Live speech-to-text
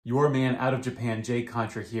Your man out of Japan, Jay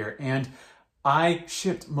Contra here, and I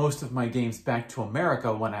shipped most of my games back to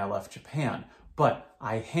America when I left Japan, but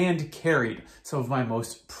I hand carried some of my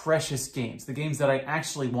most precious games, the games that I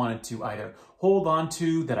actually wanted to either hold on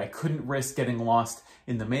to, that I couldn't risk getting lost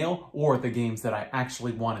in the mail, or the games that I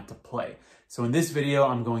actually wanted to play. So in this video,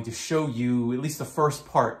 I'm going to show you at least the first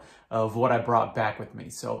part of what I brought back with me,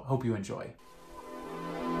 so hope you enjoy.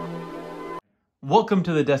 Welcome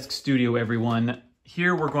to the Desk Studio, everyone.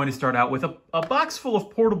 Here we're going to start out with a box full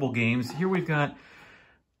of portable games. Here we've got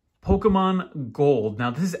Pokemon Gold.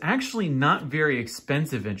 Now this is actually not very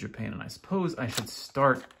expensive in Japan, and I suppose I should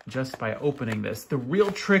start just by opening this. The real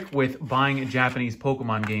trick with buying Japanese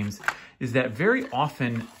Pokemon games is that very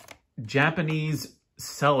often Japanese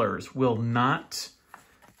sellers will not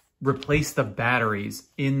replace the batteries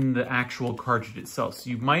in the actual cartridge itself.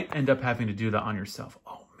 So you might end up having to do that on yourself.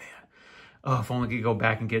 Oh, if only I could go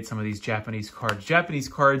back and get some of these Japanese cards. Japanese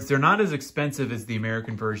cards, they're not as expensive as the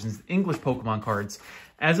American versions. The English Pokemon cards,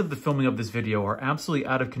 as of the filming of this video, are absolutely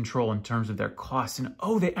out of control in terms of their costs. And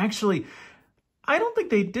oh, they actually, I don't think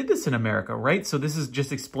they did this in America, right? So this is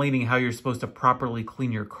just explaining how you're supposed to properly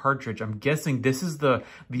clean your cartridge. I'm guessing this is the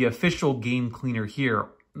official game cleaner here,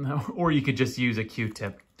 or you could just use a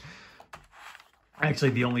Q-tip.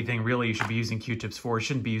 Actually, the only thing really you should be using Q-tips for, you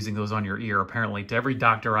shouldn't be using those on your ear. Apparently, to every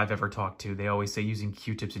doctor I've ever talked to, they always say using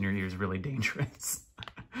Q-tips in your ear is really dangerous.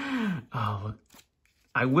 Oh,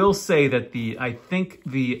 I will say that I think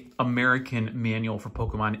the American manual for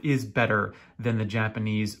Pokemon is better than the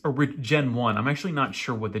Japanese, or Gen 1. I'm actually not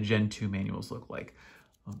sure what the Gen 2 manuals look like.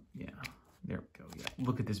 Oh, yeah, there we go. Yeah.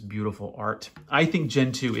 Look at this beautiful art. I think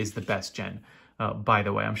Gen 2 is the best gen. By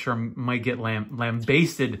the way, I'm sure I might get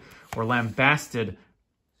lambasted or lambasted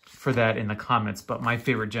for that in the comments, but my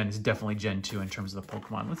favorite gen is definitely Gen 2 in terms of the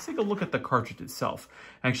Pokemon. Let's take a look at the cartridge itself.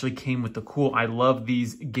 It actually came with the cool, I love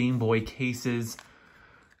these Game Boy cases.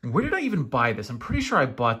 Where did I even buy this? I'm pretty sure I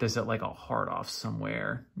bought this at like a hard off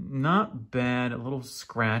somewhere. Not bad, a little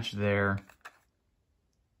scratch there.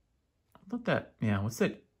 Look at that, yeah, what's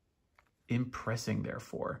that impressing there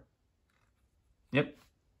for? Yep.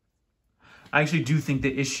 I actually do think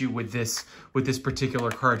the issue with this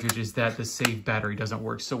particular cartridge is that the save battery doesn't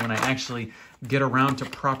work. So when I actually get around to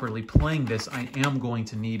properly playing this, I am going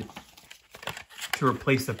to need to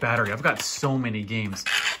replace the battery. I've got so many games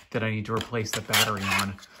that I need to replace the battery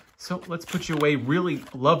on. So let's put you away. Really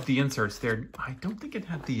love the inserts there. I don't think it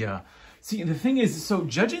had the... See, the thing is, so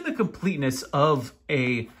judging the completeness of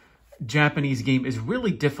a Japanese game is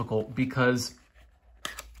really difficult because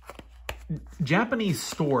Japanese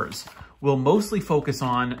stores will mostly focus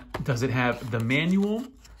on, does it have the manual,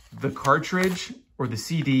 the cartridge, or the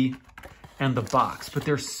CD, and the box. But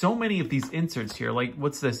there's so many of these inserts here. Like,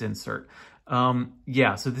 what's this insert?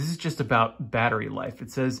 Yeah, so this is just about battery life.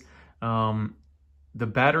 It says the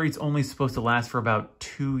battery's only supposed to last for about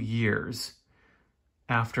 2 years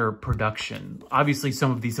after production. Obviously,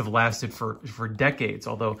 some of these have lasted for decades,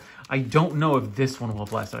 although I don't know if this one will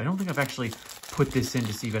have lasted. I don't think I've actually put this in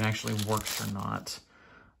to see if it actually works or not.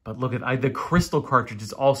 But look at, the crystal cartridge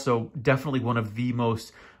is also definitely one of the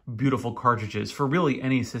most beautiful cartridges for really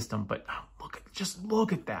any system. But just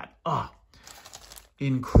look at that. Oh,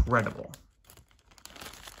 incredible.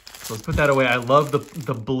 So let's put that away. I love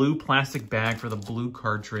the blue plastic bag for the blue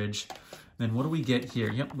cartridge. Then what do we get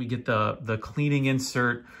here? Yep, we get the cleaning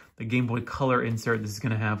insert, the Game Boy Color insert. This is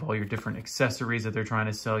going to have all your different accessories that they're trying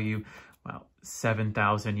to sell you. Wow,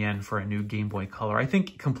 7,000 yen for a new Game Boy Color. I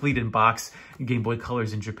think complete in box Game Boy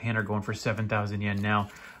Colors in Japan are going for 7,000 yen now.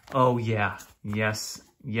 Oh yeah, yes,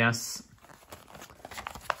 yes.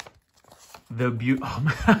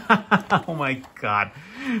 Oh my God.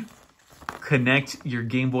 Connect your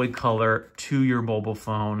Game Boy Color to your mobile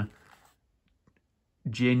phone.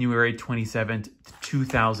 January 27th,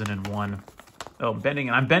 2001. Oh,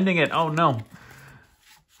 I'm bending it. Oh no.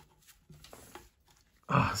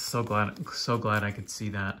 Oh, so glad I could see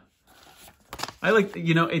that. I like,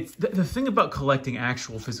 it's the thing about collecting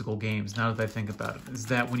actual physical games, now that I think about it, is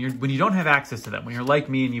that when you don't have access to that, when you're like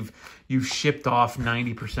me and you've shipped off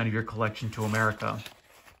 90% of your collection to America,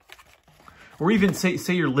 or even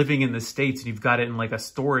say you're living in the States and you've got it in like a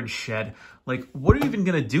storage shed, like what are you even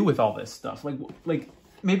going to do with all this stuff? Like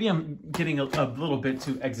maybe I'm getting a little bit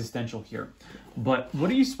too existential here, but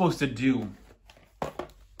what are you supposed to do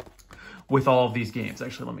with all of these games?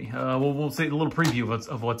 Actually, let me, we'll say a little preview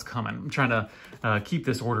of what's coming. I'm trying to keep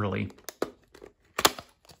this orderly.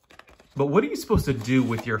 But what are you supposed to do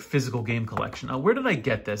with your physical game collection? Where did I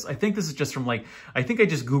get this? I think this is just from I think I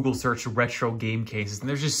just Google searched retro game cases, and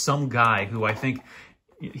there's just some guy who I think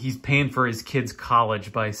he's paying for his kid's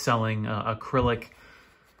college by selling acrylic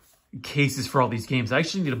cases for all these games. I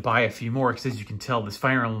actually need to buy a few more because, as you can tell, this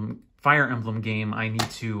Fire Emblem game I need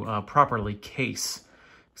to properly case,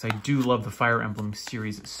 because I do love the Fire Emblem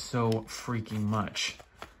series so freaking much.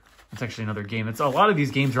 It's actually another game. A lot of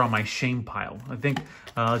these games are on my shame pile. I think,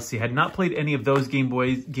 let's see, I had not played any of those Game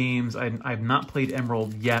Boy games. I've not played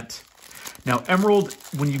Emerald yet. Now, Emerald,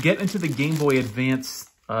 when you get into the Game Boy Advance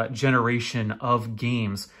generation of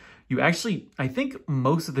games, you actually, I think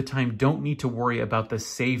most of the time, don't need to worry about the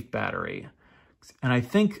save battery. And I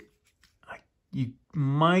think you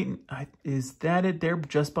might, is that it there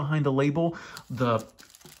just behind the label?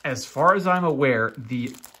 As far as I'm aware,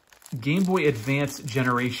 the Game Boy Advance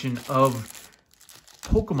generation of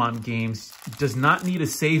Pokemon games does not need a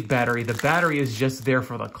save battery. The battery is just there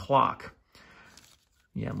for the clock.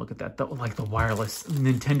 Yeah, look at that. Like the wireless,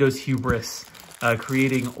 Nintendo's hubris,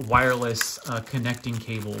 creating wireless connecting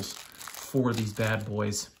cables for these bad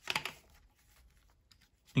boys.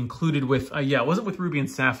 Included with, yeah, it wasn't with Ruby and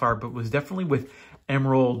Sapphire, but was definitely with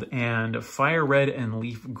Emerald and Fire Red and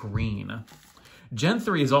Leaf Green. Gen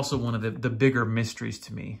 3 is also one of the bigger mysteries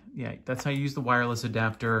to me. Yeah, that's how you use the wireless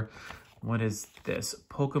adapter. What is this?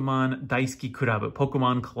 Pokemon Daisuki Kurabu,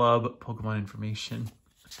 Pokemon Club, Pokemon Information.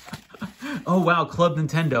 Oh, wow, Club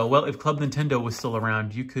Nintendo. Well, if Club Nintendo was still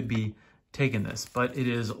around, you could be taking this, but it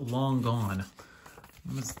is long gone.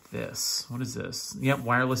 What is this? What is this? Yep,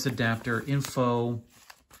 wireless adapter, info.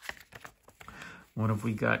 What have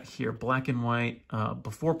we got here? Black and white,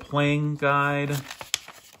 before playing guide.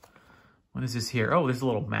 What is this here? Oh, there's a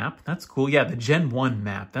little map. That's cool. Yeah, the Gen 1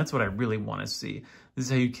 map. That's what I really want to see. This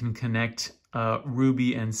is how you can connect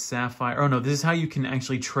Ruby and Sapphire. Oh, no, this is how you can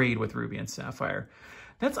actually trade with Ruby and Sapphire.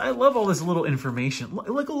 I love all this little information.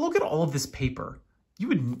 Look at all of this paper.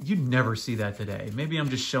 You'd never see that today. Maybe I'm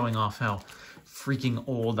just showing off how freaking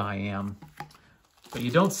old I am. But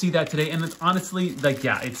you don't see that today. And it's honestly, like,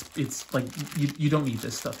 yeah, it's like you don't need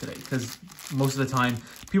this stuff today, because most of the time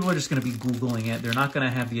people are just going to be Googling it. They're not going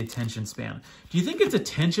to have the attention span. Do you think it's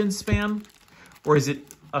attention span, or is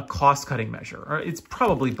it a cost-cutting measure? Or it's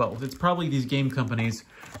probably both. It's probably these game companies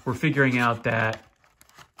were figuring out that,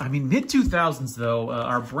 I mean, mid-2000s, though,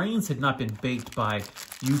 our brains had not been baked by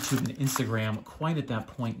YouTube and Instagram quite at that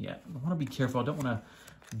point yet. I want to be careful. I don't want to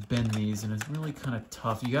bend these, and it's really kind of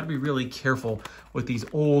tough. You got to be really careful with these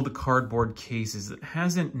old cardboard cases. It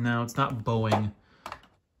hasn't, no, it's not bowing.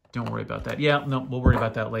 Don't worry about that. Yeah, no, we'll worry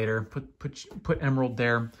about that later. Put Emerald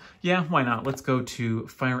there. Yeah, why not? Let's go to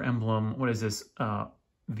Fire Emblem. What is this? What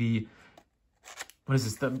is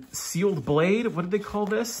this? The sealed blade? What did they call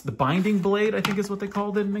this? The binding blade, I think is what they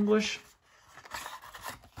called it in English.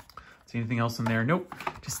 See anything else in there? Nope.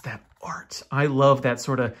 Just that art. I love that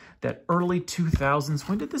sort of, that early 2000s.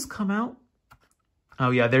 When did this come out? Oh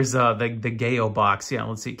yeah, there's the Gayo box. Yeah,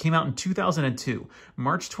 let's see. It came out in 2002,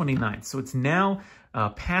 March 29th. So it's now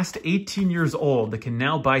past 18 years old. That can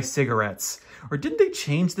now buy cigarettes. Or didn't they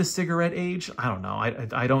change the cigarette age? I don't know.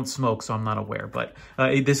 I don't smoke, so I'm not aware. But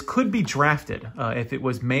this could be drafted. If it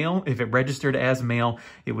was male, if it registered as male,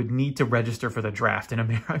 it would need to register for the draft in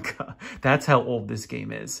America. That's how old this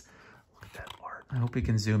game is. Look at that art. I hope we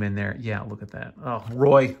can zoom in there. Yeah, look at that. Oh,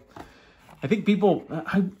 Roy. I think people...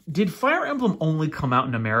 did Fire Emblem only come out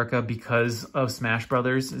in America because of Smash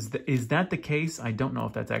Brothers? Is that the case? I don't know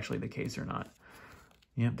if that's actually the case or not.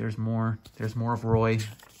 Yep, there's more. There's more of Roy.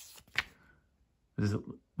 Is it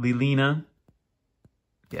Lilina?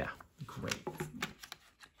 Yeah, great.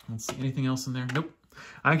 Let's see, anything else in there? Nope.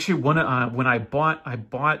 I actually when I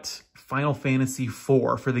bought Final Fantasy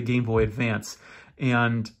IV for the Game Boy Advance,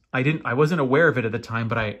 and I wasn't aware of it at the time,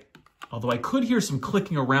 but although I could hear some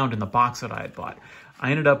clicking around in the box that I had bought,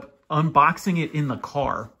 I ended up unboxing it in the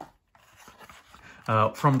car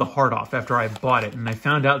from the hard off after I bought it, and I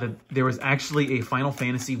found out that there was actually a Final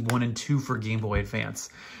Fantasy 1 and 2 for Game Boy Advance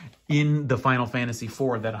in the Final Fantasy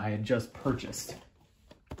IV that I had just purchased.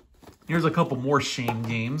 Here's a couple more shame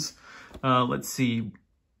games. Let's see.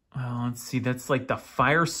 That's like the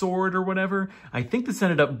Fire Sword or whatever. I think this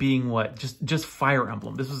ended up being what? Just Fire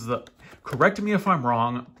Emblem. This was correct me if I'm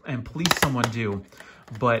wrong, and please someone do,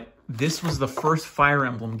 but this was the first Fire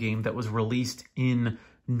Emblem game that was released in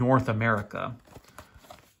North America.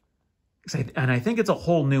 And I think it's a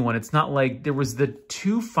whole new one. It's not like there was the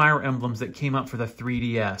 2 Fire Emblems that came out for the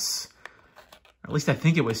 3DS. Or at least I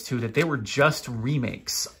think it was 2, that they were just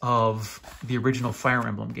remakes of the original Fire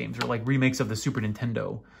Emblem games, or like remakes of the Super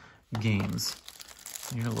Nintendo games.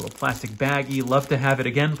 Here's a little plastic baggie. Love to have it.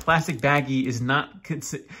 Again, plastic baggie is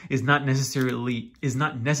not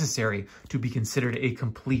necessary to be considered a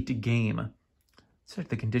complete game. Check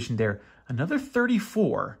the condition there. Another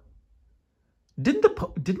 34.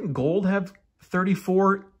 Didn't Gold have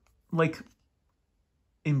 34 like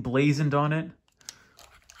emblazoned on it.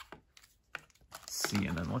 Let's see,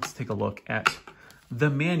 and then let's take a look at the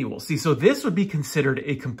manual. See, so this would be considered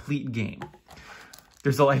a complete game.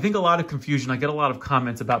 There's, I think, a lot of confusion. I get a lot of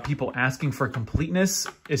comments about people asking for completeness,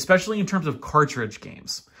 especially in terms of cartridge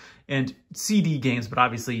games and CD games, but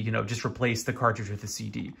obviously, you know, just replace the cartridge with the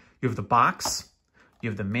CD. You have the box, you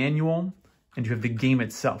have the manual, and you have the game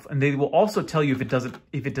itself. And they will also tell you if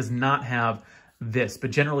it does not have this, but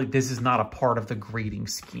generally this is not a part of the grading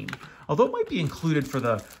scheme. Although it might be included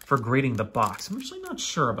for grading the box. I'm actually not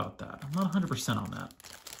sure about that. I'm not 100% on that.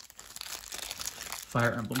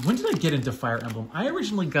 Fire Emblem. When did I get into Fire Emblem? I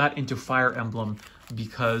originally got into Fire Emblem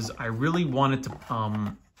because I really wanted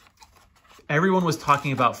to, everyone was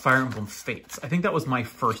talking about Fire Emblem Fates. I think that was my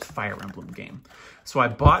first Fire Emblem game. So I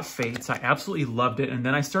bought Fates, I absolutely loved it, and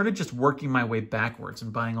then I started just working my way backwards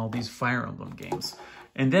and buying all these Fire Emblem games.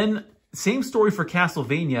 And then, same story for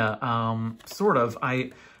Castlevania, sort of.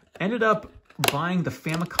 I ended up buying the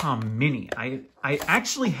Famicom Mini. I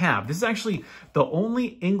actually have, this is actually the only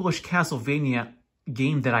English Castlevania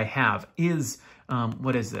game that I have is,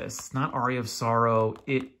 what is this? It's not Aria of Sorrow.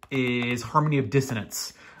 It is Harmony of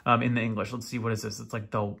Dissonance in the English. Let's see, what is this? It's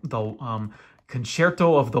like the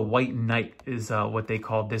Concerto of the White Knight is what they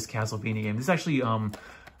called this Castlevania game. This is actually,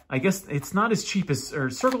 I guess it's not as cheap as, or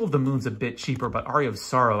Circle of the Moon's a bit cheaper, but Aria of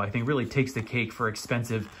Sorrow, I think, really takes the cake for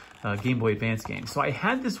expensive Game Boy Advance games. So I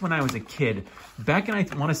had this when I was a kid. Back in, I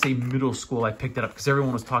want to say, middle school, I picked it up because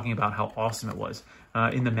everyone was talking about how awesome it was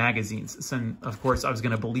in the magazines. So, and of course, I was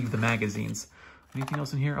going to believe the magazines. Anything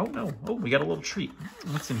else in here? Oh, no. Oh, we got a little treat.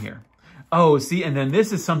 What's in here? Oh, see, and then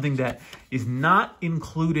this is something that is not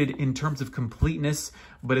included in terms of completeness,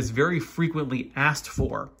 but is very frequently asked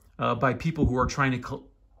for by people who are trying to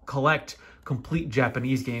collect complete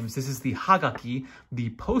Japanese games. This is the Hagaki, the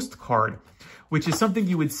postcard, which is something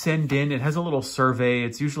you would send in. It has a little survey.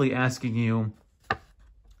 It's usually asking you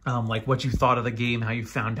like what you thought of the game, how you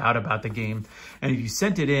found out about the game. And if you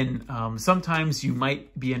sent it in, sometimes you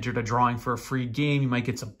might be entered a drawing for a free game. You might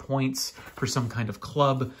get some points for some kind of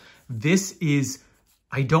club. This is,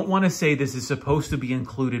 I don't want to say this is supposed to be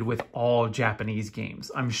included with all Japanese games.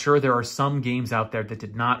 I'm sure there are some games out there that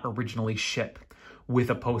did not originally ship with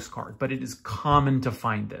a postcard, but it is common to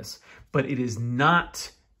find this. But it is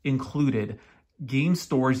not included. Game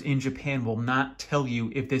stores in Japan will not tell you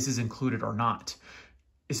if this is included or not,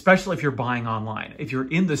 especially if you're buying online. If you're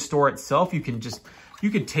in the store itself, you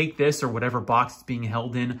could take this or whatever box it's being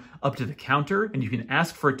held in up to the counter, and you can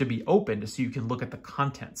ask for it to be opened so you can look at the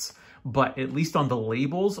contents. But at least on the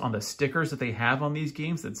labels, on the stickers that they have on these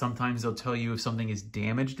games, that sometimes they'll tell you if something is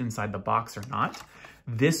damaged inside the box or not.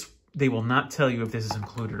 They will not tell you if this is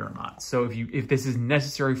included or not. So if this is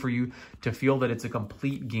necessary for you to feel that it's a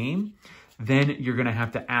complete game, then you're going to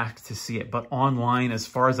have to ask to see it. But online, as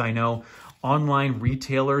far as I know, online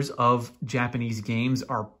retailers of Japanese games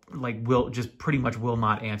are like, pretty much will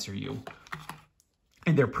not answer you.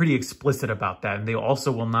 And they're pretty explicit about that. And they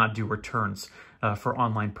also will not do returns for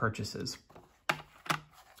online purchases.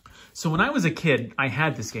 So when I was a kid, I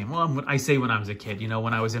had this game. Well, I say when I was a kid, you know,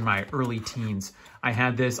 when I was in my early teens, I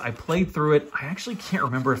had this. I played through it. I actually can't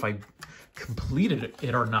remember if I completed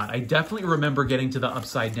it or not. I definitely remember getting to the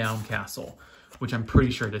Upside Down Castle, which I'm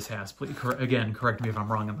pretty sure this has. Please, again, correct me if I'm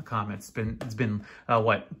wrong in the comments. It's been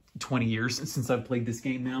what, 20 years since I've played this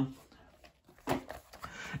game now.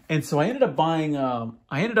 And so I ended up buying,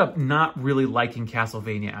 I ended up not really liking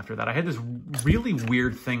Castlevania after that. I had this really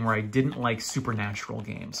weird thing where I didn't like supernatural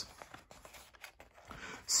games.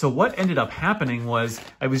 So what ended up happening was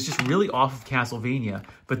I was just really off of Castlevania.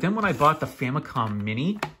 But then when I bought the Famicom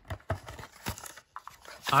Mini,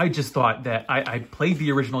 I just thought that I played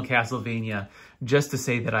the original Castlevania just to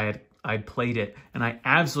say that I played it, and I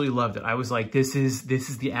absolutely loved it. I was like, this is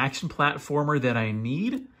the action platformer that I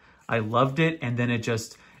need. I loved it, and then it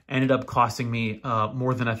just ended up costing me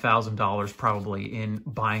more than $1,000 probably in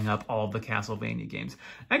buying up all the Castlevania games.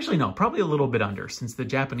 Actually, no, probably a little bit under, since the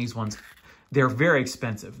Japanese ones, they're very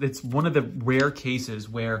expensive. It's one of the rare cases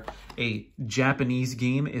where a Japanese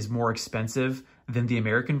game is more expensive than the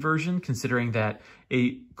American version, considering that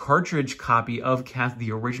a cartridge copy of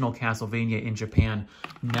the original Castlevania in Japan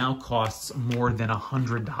now costs more than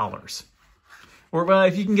 $100. Or, well,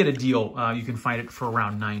 if you can get a deal, you can find it for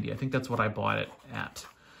around $90. I think that's what I bought it at.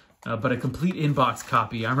 But a complete in-box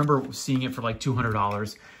copy, I remember seeing it for like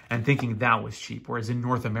 $200 and thinking that was cheap. Whereas in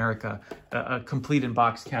North America, a complete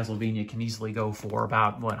in-box Castlevania can easily go for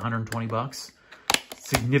about, what, 120 bucks?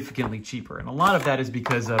 significantly cheaper. And a lot of that is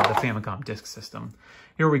because of the Famicom disk system.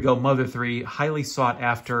 Here we go, Mother 3, highly sought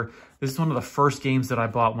after. This is one of the first games that I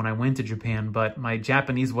bought when I went to Japan, but my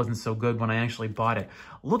Japanese wasn't so good when I actually bought it.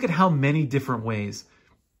 Look at how many different ways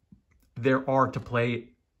there are to play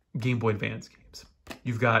Game Boy Advance games.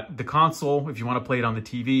 You've got the console. If you want to play it on the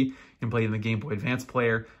TV, you can play it in the Game Boy Advance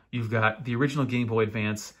player. You've got the original Game Boy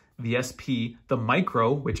Advance, the SP, the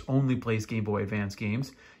Micro, which only plays Game Boy Advance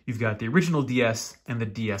games. You've got the original DS and the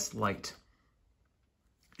DS Lite.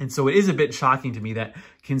 And so it is a bit shocking to me that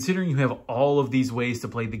considering you have all of these ways to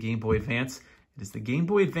play the Game Boy Advance, it is the Game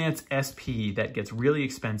Boy Advance SP that gets really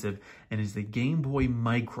expensive, and it is the Game Boy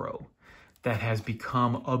Micro that has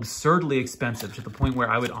become absurdly expensive to the point where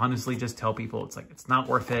I would honestly just tell people it's like, it's not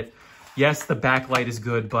worth it. Yes, the backlight is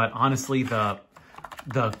good, but honestly,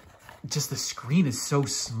 just the screen is so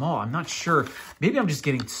small. I'm not sure. Maybe I'm just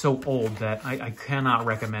getting so old that I cannot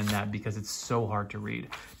recommend that because it's so hard to read.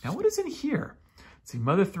 Now, what is in here? Let's see,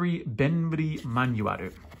 Mother 3 Benri Manual.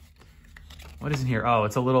 What is in here? Oh,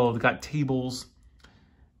 it's a little, it's got tables.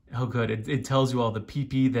 Oh, good. It tells you all the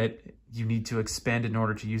PP that you need to expend in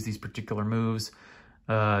order to use these particular moves.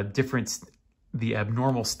 The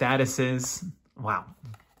abnormal statuses. Wow.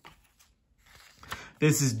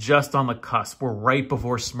 This is just on the cusp. We're right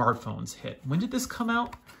before smartphones hit. When did this come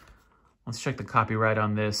out? Let's check the copyright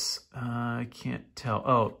on this. I can't tell.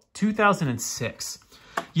 Oh, 2006.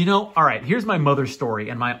 You know, all right, here's my mother story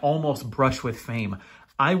and my almost brush with fame.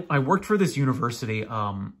 I worked for this university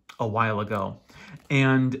a while ago,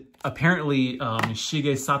 and apparently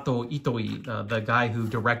Shigesato Itoi, the guy who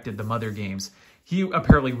directed the Mother games, he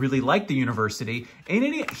apparently really liked the university, and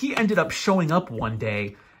he ended up showing up one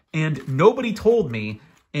day, and nobody told me,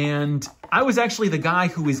 and I was actually the guy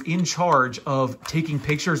who was in charge of taking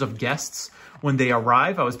pictures of guests when they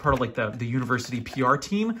arrive. I was part of like the university PR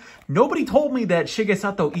team. Nobody told me that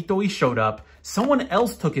Shigesato Itoi showed up. Someone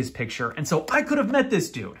else took his picture, and so I could have met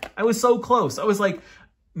this dude. I was so close. I was like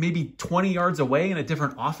maybe 20 yards away in a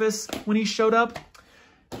different office when he showed up.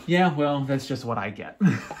 Yeah, well, that's just what I get.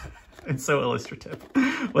 It's so illustrative.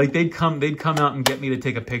 Like they'd come out and get me to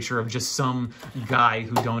take a picture of just some guy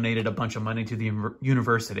who donated a bunch of money to the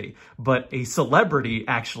university. But a celebrity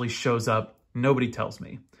actually shows up. Nobody tells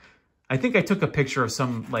me. I think I took a picture of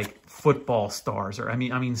some like football stars, or I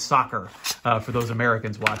mean soccer, for those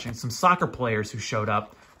Americans watching. Some soccer players who showed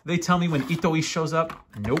up. They tell me when Itoi shows up.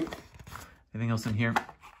 Nope. Anything else in here?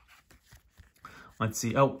 Let's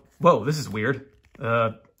see. Oh, whoa, this is weird.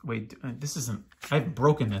 Wait, this isn't... I haven't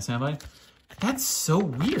broken this, have I? That's so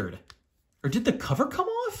weird. Or did the cover come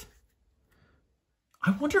off?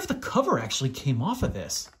 I wonder if the cover actually came off of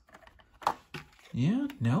this. Yeah,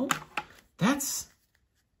 no? This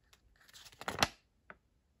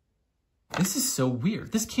is so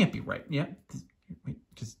weird. This can't be right. Yeah, wait,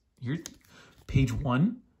 just here, page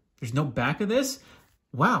 1. There's no back of this?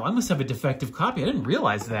 Wow, I must have a defective copy. I didn't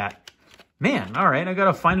realize that. Man, all right, I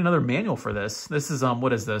gotta find another manual for this. This is,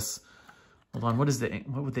 what is this? Hold on, what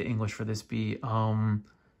would the English for this be? Karaishi,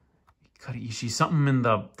 something in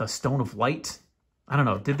the Stone of Light? I don't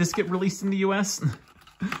know, did this get released in the US?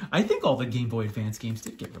 I think all the Game Boy Advance games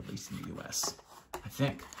did get released in the US, I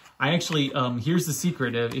think. I actually, here's the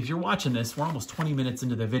secret. If you're watching this, we're almost 20 minutes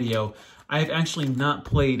into the video. I have actually not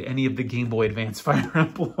played any of the Game Boy Advance Fire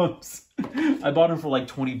Emblems. I bought them for like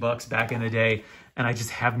 20 bucks back in the day, and I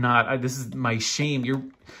just have not. This is my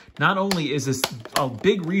shame. Not only is this a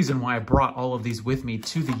big reason why I brought all of these with me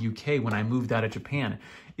to the UK when I moved out of Japan,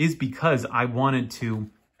 is because I wanted to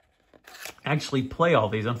actually play all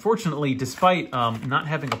these. Unfortunately, despite not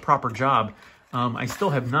having a proper job, I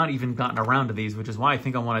still have not even gotten around to these, which is why I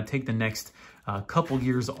think I want to take the next couple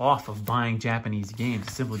years off of buying Japanese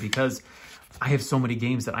games, simply because I have so many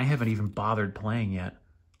games that I haven't even bothered playing yet.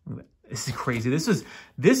 This is crazy.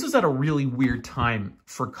 This was at a really weird time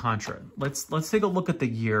for Contra. Let's take a look at the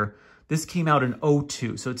year. This came out in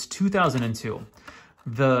 2002, so it's 2002.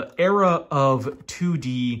 The era of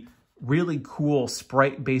 2D really cool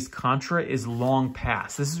sprite-based Contra is long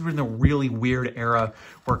past. This is in the really weird era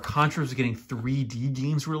where Contra was getting 3D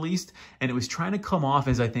games released, and it was trying to come off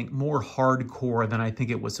as, I think, more hardcore than I think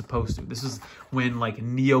it was supposed to. This is when, like,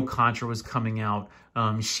 Neo Contra was coming out,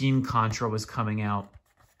 Shin Contra was coming out.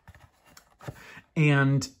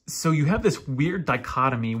 And so you have this weird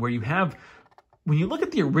dichotomy where you have, when you look at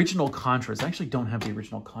the original Contras, I actually don't have the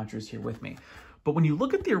original Contras here with me, but when you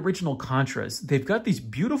look at the original Contras, they've got these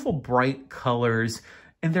beautiful bright colors,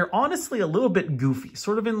 and they're honestly a little bit goofy,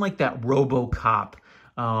 sort of in like that RoboCop,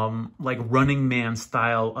 like Running Man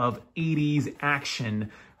style of 80s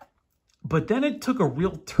action. But then it took a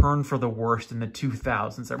real turn for the worst in the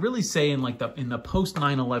 2000s. I really say in the post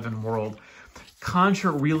 9/11 world,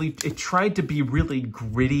 Contra it tried to be really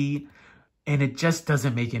gritty, and it just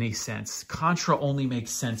doesn't make any sense. Contra only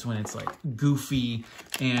makes sense when it's like goofy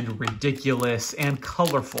and ridiculous and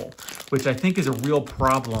colorful, which I think is a real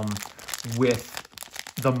problem with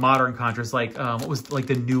the modern Contras, like what was like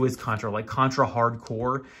the newest Contra, like Contra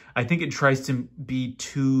Hardcore. I think it tries to be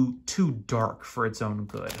too dark for its own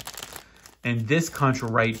good. And this Contra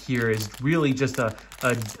right here is really just a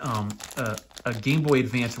Game Boy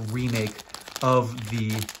Advance remake of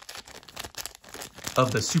the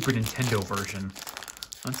Super Nintendo version.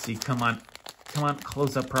 Let's see, come on,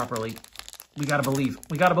 close up properly. We gotta believe.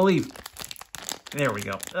 There we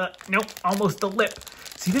go. Nope, almost the lip.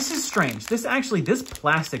 See, this is strange. This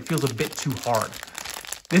plastic feels a bit too hard.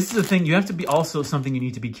 This is the thing, you have to be also something you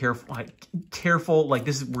need to be careful. Like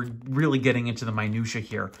this, we're really getting into the minutia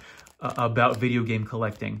here about video game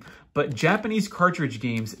collecting. But Japanese cartridge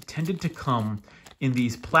games tended to come in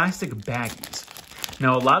these plastic baggies.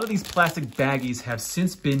 Now, a lot of these plastic baggies have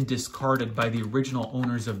since been discarded by the original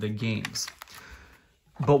owners of the games.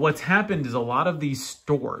 But what's happened is a lot of these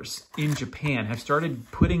stores in Japan have started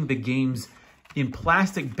putting the games in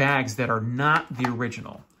plastic bags that are not the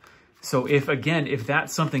original. So if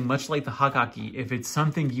that's something much like the Hagaki, if it's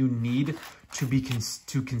something you need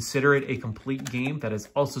to consider it a complete game, that is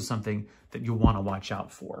also something that you'll want to watch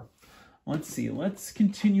out for. Let's see. Let's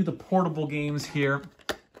continue the portable games here.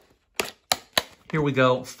 Here we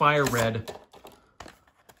go. Fire Red.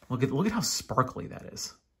 Look at how sparkly that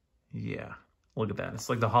is. Yeah. Look at that. It's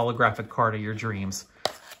like the holographic card of your dreams.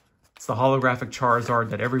 It's the holographic Charizard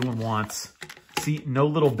that everyone wants. See, no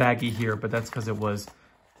little baggie here, but that's because it was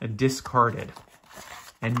discarded.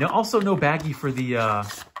 And also no baggie for the,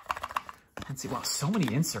 let's see, wow, so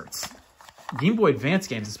many inserts. Game Boy Advance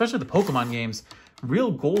games, especially the Pokemon games,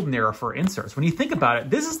 real golden era for inserts. When you think about it,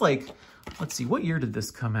 this is like, let's see, what year did this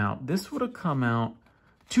come out? This would have come out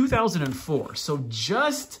 2004. So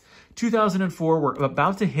just 2004, we're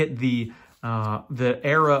about to hit the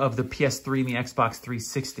era of the PS3 and the Xbox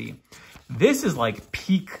 360. This is like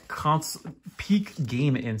peak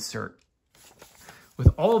game insert with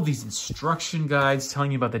all of these instruction guides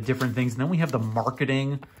telling you about the different things. And then we have the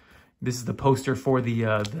marketing. This is the poster for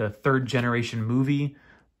the third generation movie.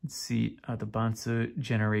 Let's see, the Bansu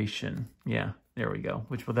generation. Yeah, there we go.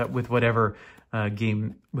 With whatever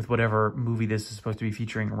whatever movie this is supposed to be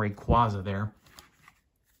featuring Rayquaza there.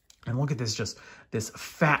 And look at this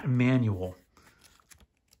fat manual.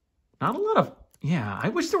 Not a lot of, yeah, I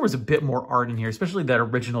wish there was a bit more art in here, especially that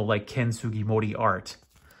original like Ken Sugimori art.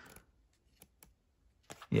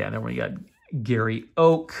 Yeah, then we got Gary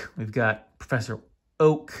Oak. We've got Professor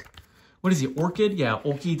Oak. What is he, Orchid? Yeah,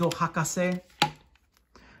 Okido Hakase.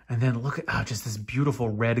 And then look at, just this beautiful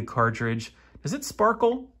red cartridge. Does it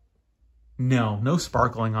sparkle? No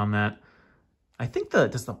sparkling on that. I think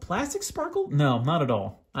does the plastic sparkle? No, not at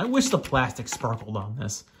all. I wish the plastic sparkled on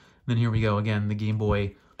this. And then here we go again, the Game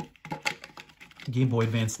Boy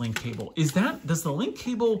Advance link cable. Does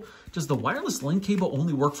the wireless link cable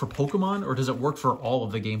only work for Pokemon, or does it work for all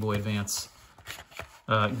of the Game Boy Advance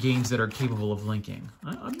games that are capable of linking?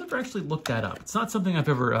 I've never actually looked that up. It's not something I've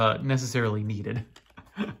ever necessarily needed.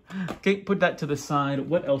 Okay, put that to the side.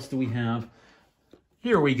 What else do we have?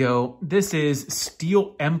 Here we go. This is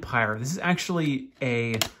Steel Empire. This is actually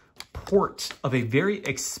a port of a very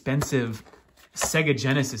expensive Sega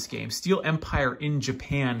Genesis game. Steel Empire in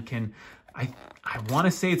Japan can, I want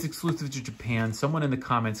to say it's exclusive to Japan. Someone in the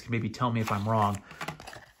comments can maybe tell me if I'm wrong.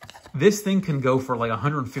 This thing can go for like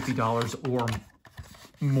 $150 or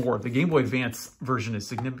more. The Game Boy Advance version is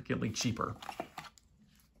significantly cheaper.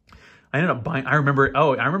 I ended up buying, I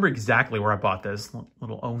remember exactly where I bought this.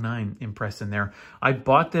 Little 09 impress in there. I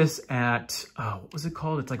bought this at, what was it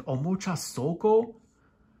called? It's like Omocha Soko.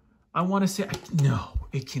 I want to say,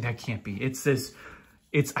 that can't be.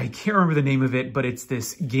 I can't remember the name of it, but it's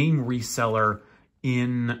this game reseller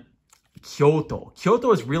in Kyoto.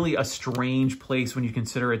 Kyoto is really a strange place when you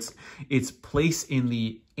consider its place in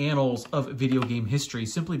the annals of video game history,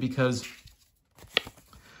 simply because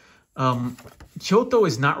Kyoto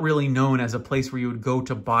is not really known as a place where you would go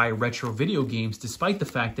to buy retro video games, despite the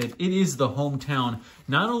fact that it is the hometown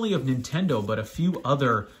not only of Nintendo, but a few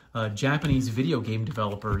other Japanese video game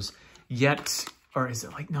developers. Yet, or is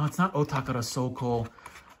it like, no, it's not Otakara Soko.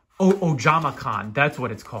 Ojama-kan, that's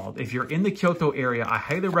what it's called. If you're in the Kyoto area, I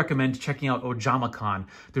highly recommend checking out Ojama-kan.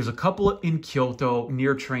 There's a couple in Kyoto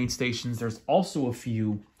near train stations. There's also a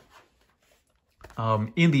few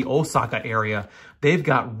in the Osaka area. They've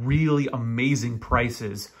got really amazing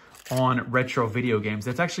prices on retro video games.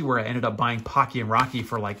 That's actually where I ended up buying Pocky and Rocky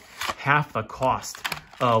for like half the cost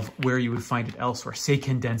of where you would find it elsewhere.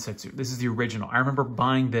 Seiken Densetsu. This is the original. I remember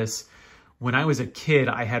buying this when I was a kid.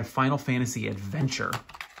 I had Final Fantasy Adventure.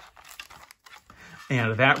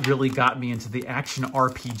 And that really got me into the action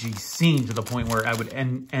RPG scene to the point where I would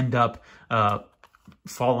end up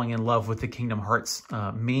falling in love with the Kingdom Hearts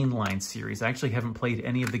mainline series. I actually haven't played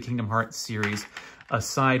any of the Kingdom Hearts series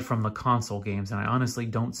aside from the console games, and I honestly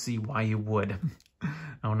don't see why you would.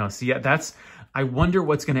 Oh no, see, yeah, I wonder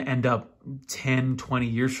what's going to end up 10, 20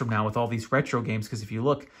 years from now with all these retro games, because if you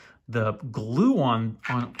look, the glue on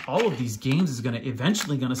all of these games is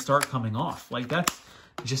eventually going to start coming off. Like, that's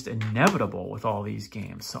just inevitable with all these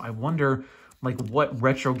games. So I wonder, like, what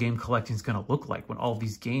retro game collecting is going to look like when all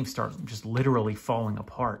these games start just literally falling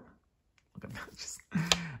apart. Look at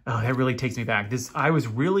that. That really takes me back. It's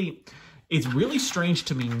really strange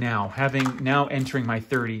to me now, entering my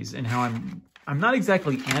 30s, and how I'm not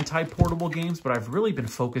exactly anti-portable games, but I've really been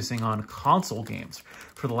focusing on console games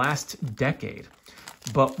for the last decade.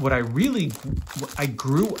 But I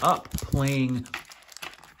grew up playing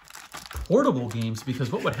portable games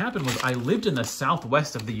because what would happen was I lived in the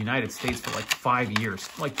southwest of the United States for like 5 years,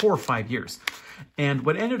 like 4 or 5 years. And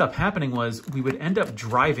what ended up happening was we would end up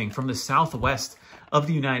driving from the southwest of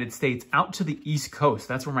the United States out to the East Coast.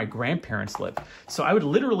 That's where my grandparents lived. So I would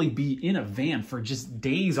literally be in a van for just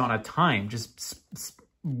days on a time, just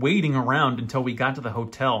waiting around until we got to the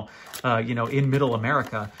hotel, in middle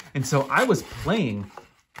America. And so I was playing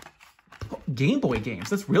Game Boy games.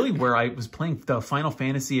 That's really where I was playing the Final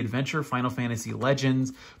Fantasy Adventure, Final Fantasy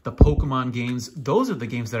Legends, the Pokemon games. Those are the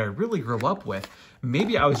games that I really grew up with.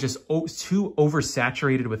 Maybe I was just too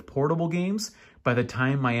oversaturated with portable games by the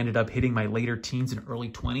time I ended up hitting my later teens and early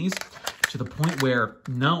 20s, to the point where,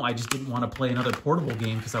 no, I just didn't want to play another portable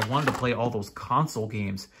game because I wanted to play all those console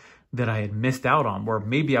games that I had missed out on, where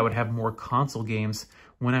maybe I would have more console games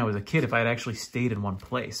when I was a kid if I had actually stayed in one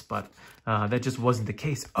place. But that just wasn't the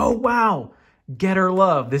case. Oh, wow. Getter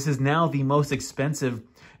Love. This is now the most expensive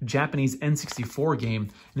Japanese N64 game.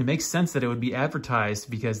 And it makes sense that it would be advertised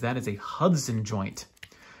because that is a Hudson joint.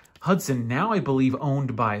 Hudson, now I believe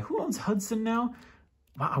owned by... Who owns Hudson now?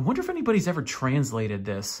 Wow, I wonder if anybody's ever translated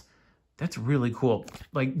this. That's really cool.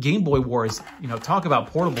 Like Game Boy Wars, talk about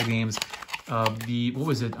portable games.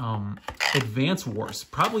 Advance Wars.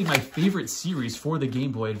 Probably my favorite series for the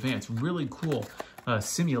Game Boy Advance. Really cool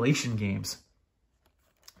simulation games.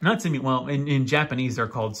 In Japanese they're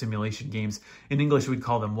called simulation games. In English we'd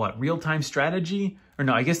call them what? Real-time strategy? Or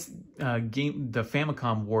no, I guess the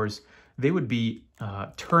Famicom Wars, they would be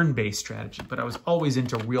turn-based strategy, but I was always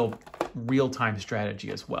into real-time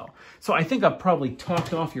strategy as well. So I think I've probably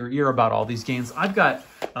talked off your ear about all these games. I've got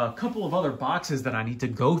a couple of other boxes that I need to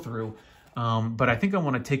go through, but I think I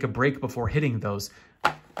want to take a break before hitting those.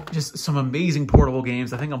 Just some amazing portable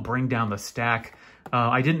games. I think I'll bring down the stack.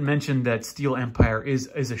 I didn't mention that Steel Empire is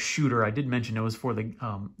a shooter. I did mention it was for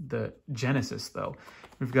the Genesis, though.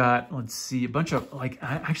 We've got, let's see, a bunch of,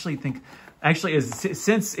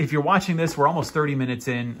 since if you're watching this, we're almost 30 minutes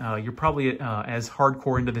in. You're probably as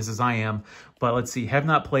hardcore into this as I am. But let's see, have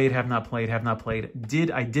not played. I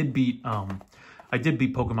did beat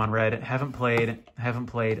Pokemon Red. Haven't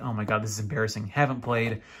played. Oh my God, this is embarrassing. Haven't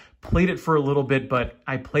played. Played it for a little bit, but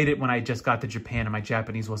I played it when I just got to Japan and my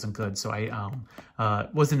Japanese wasn't good, so I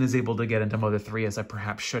wasn't as able to get into Mother 3 as I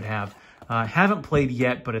perhaps should have. Haven't played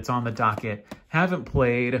yet, but it's on the docket. Haven't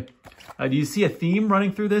played. Do you see a theme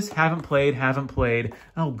running through this? Haven't played.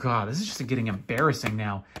 Oh God, this is just getting embarrassing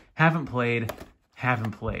now. Haven't played.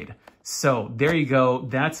 So there you go.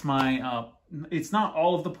 That's my, it's not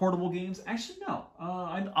all of the portable games. Actually, no.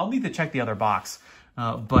 I'll need to check the other box.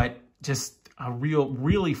 But just a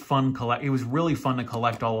really fun collect. It was really fun to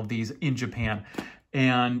collect all of these in Japan.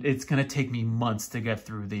 And it's going to take me months to get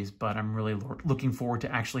through these, but I'm really looking forward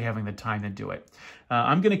to actually having the time to do it.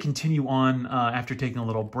 I'm going to continue on after taking a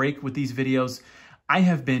little break with these videos. I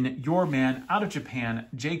have been your man out of Japan,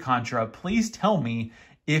 Jay Contra. Please tell me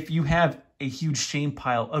if you have a huge shame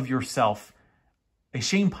pile of yourself, a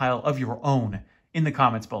shame pile of your own in the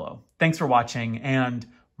comments below. Thanks for watching, and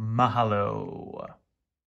mahalo.